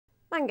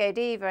Mango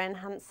Diva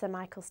enhanced Sir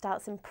Michael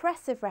Stout's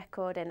impressive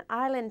record in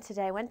Ireland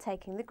today when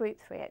taking the Group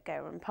 3 at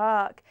Gowran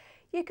Park.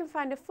 You can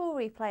find a full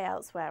replay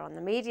elsewhere on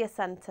the Media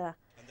Centre.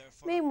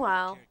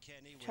 Meanwhile,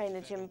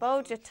 trainer Jim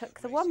Bolger took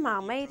the 1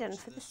 mile maiden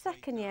for the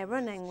second year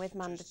running with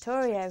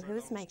Mandatorio, who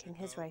was making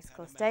his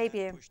racecourse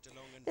debut.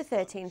 The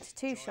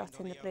 13-2 shot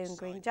in the blue and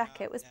green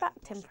jacket was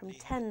backed in from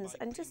tens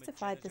and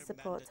justified the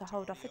support to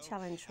hold off a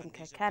challenge from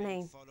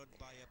Kilkenny.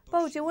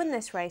 Bolger won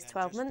this race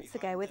 12 months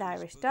ago with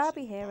Irish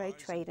Derby hero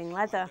Trading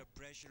Leather.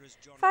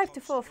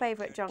 5-4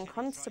 favourite John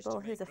Constable,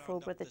 who's a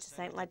full brother to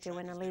St Ledger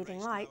winner Leading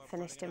Light,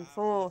 finished in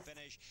 4th.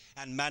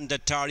 And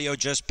Mandatorio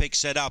just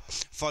picks it up,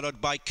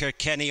 followed by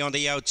Kilkenny on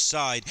the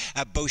outside.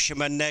 A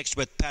Busherman next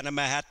with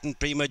Panama Hatton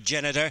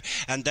Primogenitor,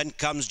 and then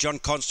comes John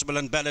Constable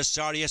and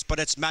Belisarius, but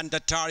it's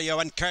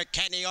Mandatorio and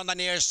Kilkenny on the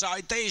near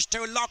side. These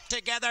two locked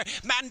together.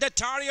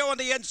 Mandatorio on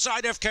the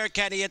inside of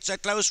Kilkenny. It's a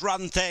close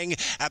run thing.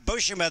 A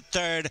Busherman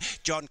third.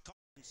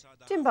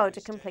 Jim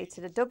Bolger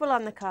completed a double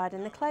on the card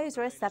in the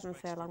closer, a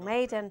 7-furlong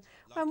maiden,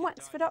 when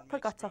Wexford Opera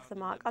got off the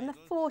mark on the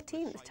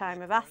 14th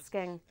time of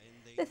asking.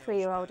 The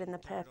 3-year-old in the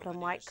purple and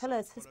white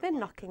colours has been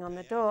knocking on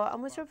the door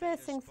and was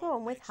reversing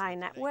form with High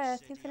Net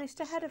Worth, who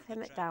finished ahead of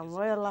him at Down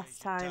Royal last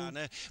time.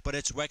 But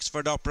it's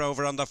Wexford Opera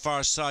over on the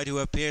far side who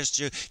appears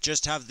to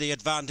just have the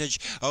advantage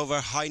over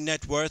High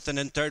Net Worth, and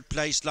in third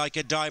place Like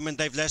a Diamond.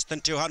 They've less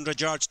than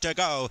 200 yards to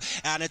go,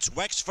 and it's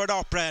Wexford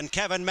Opera and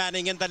Kevin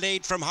Manning in the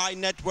lead from High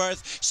Net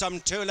Worth, some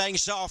 2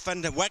 lengths off,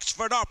 and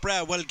Wexford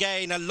Opera will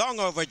gain a long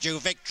overdue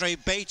victory.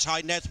 Beats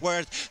High Net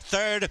Worth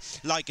third,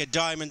 Like a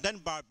Diamond, then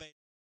Barbados.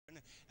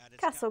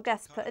 Castle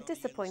Guest put a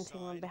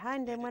disappointing one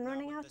behind him when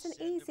running out an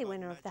easy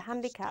winner of the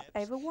handicap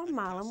over 1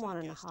 mile and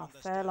 1.5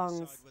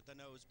 furlongs.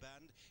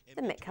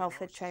 The Mick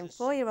Helford trained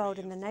 4-year-old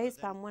in the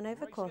noseband won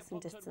over course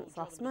and distance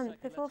last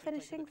month before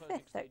finishing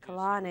 5th at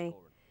Killarney.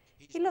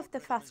 He loved the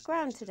fast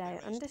ground today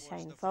under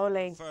Shane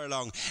Foley.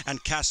 Furlong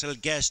and Castle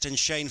Guest and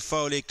Shane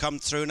Foley come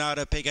through now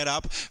to pick it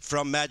up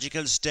from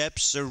Magical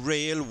Steps,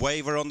 Surreal,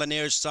 Waver on the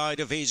near side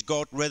of He's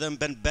Got Rhythm,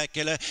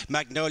 Benbecula,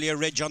 Magnolia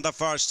Ridge on the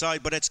far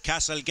side, but it's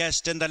Castle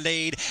Guest in the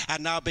lead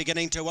and now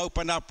beginning to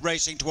open up,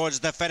 racing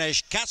towards the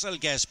finish. Castle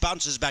Guest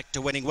bounces back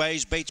to winning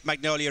ways, beats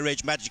Magnolia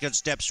Ridge, Magical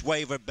Steps,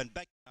 Waver,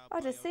 Benbecula.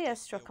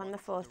 Odysseus struck on the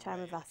 4th time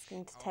of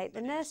asking to take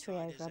the nursery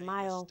over a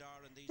mile.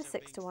 The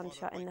 6-1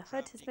 shot in the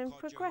hood has been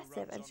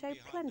progressive and showed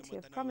plenty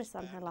of promise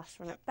on her last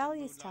run at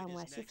Bellewstown,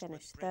 where she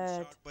finished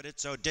 3rd. But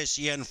it's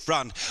Odysseus in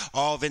front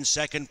of, in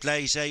 2nd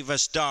place, Ava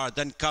Star.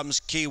 Then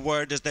comes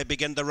Keyword as they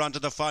begin the run to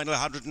the final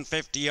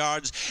 150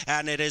 yards,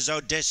 and it is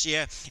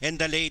Odysseus in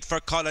the lead for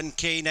Colin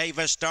Keane.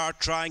 Ava Star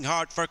trying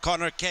hard for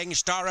Connor King.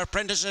 Star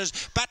Apprentices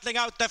battling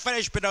out the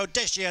finish, but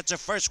Odysseus, it's a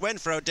first win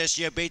for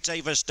Odysseus, beats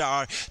Ava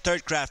Star.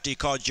 3rd Crafty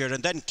Codger,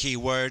 and then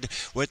Keyword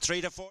with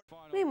 3-4.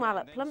 Meanwhile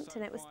at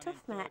Plumpton, it was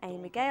tough mare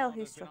Amy Gale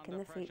who struck in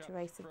the feature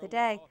race of the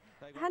day.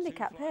 A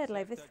handicap hurdle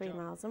over 3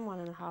 miles and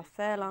 1.5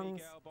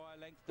 furlongs.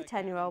 The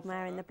 10-year-old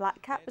mare in the black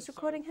cap was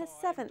recording her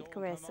 7th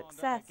career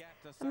success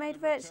and made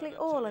virtually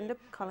all under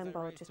Colin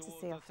Bolger to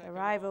see off her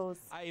rivals.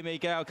 Amy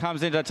Gale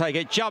comes in to take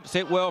it, jumps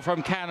it well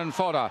from Cannon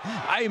Fodder.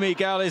 Amy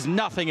Gale is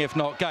nothing if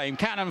not game.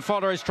 Cannon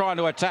Fodder is trying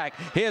to attack.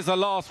 Here's the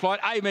last flight.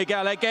 Amy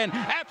Gale again,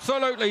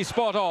 absolutely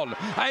spot on.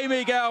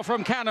 Amy Gale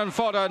from Cannon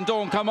Fodder and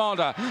Dawn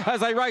Commander as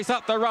they race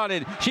up the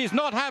running. She's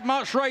not had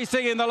much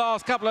racing in the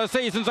last couple of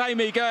seasons,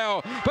 Amy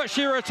Gale, but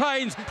she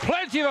retains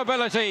plenty of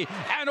ability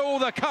and all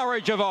the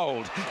courage of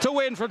old to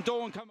win from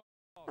Dawn Commander.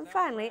 And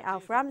finally,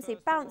 Alf Ramsey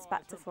bounced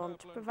back to form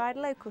to provide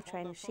local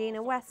trainer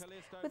Sheena West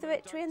with a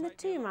victory in the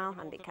 2-mile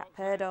handicap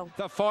hurdle.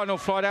 The final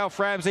flight, Alf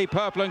Ramsey,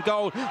 purple and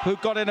gold, who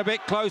got in a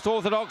bit close.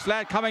 Orthodox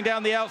Lad coming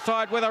down the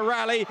outside with a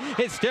rally.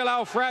 It's still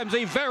Alf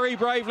Ramsey, very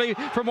bravely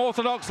from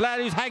Orthodox Lad,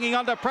 who's hanging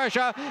under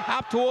pressure.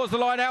 Up towards the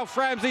line, Alf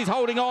Ramsey's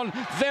holding on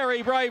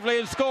very bravely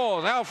and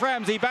scores. Alf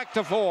Ramsey back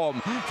to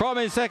form. From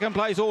in 2nd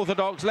place,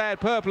 Orthodox Lad,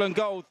 purple and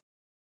gold.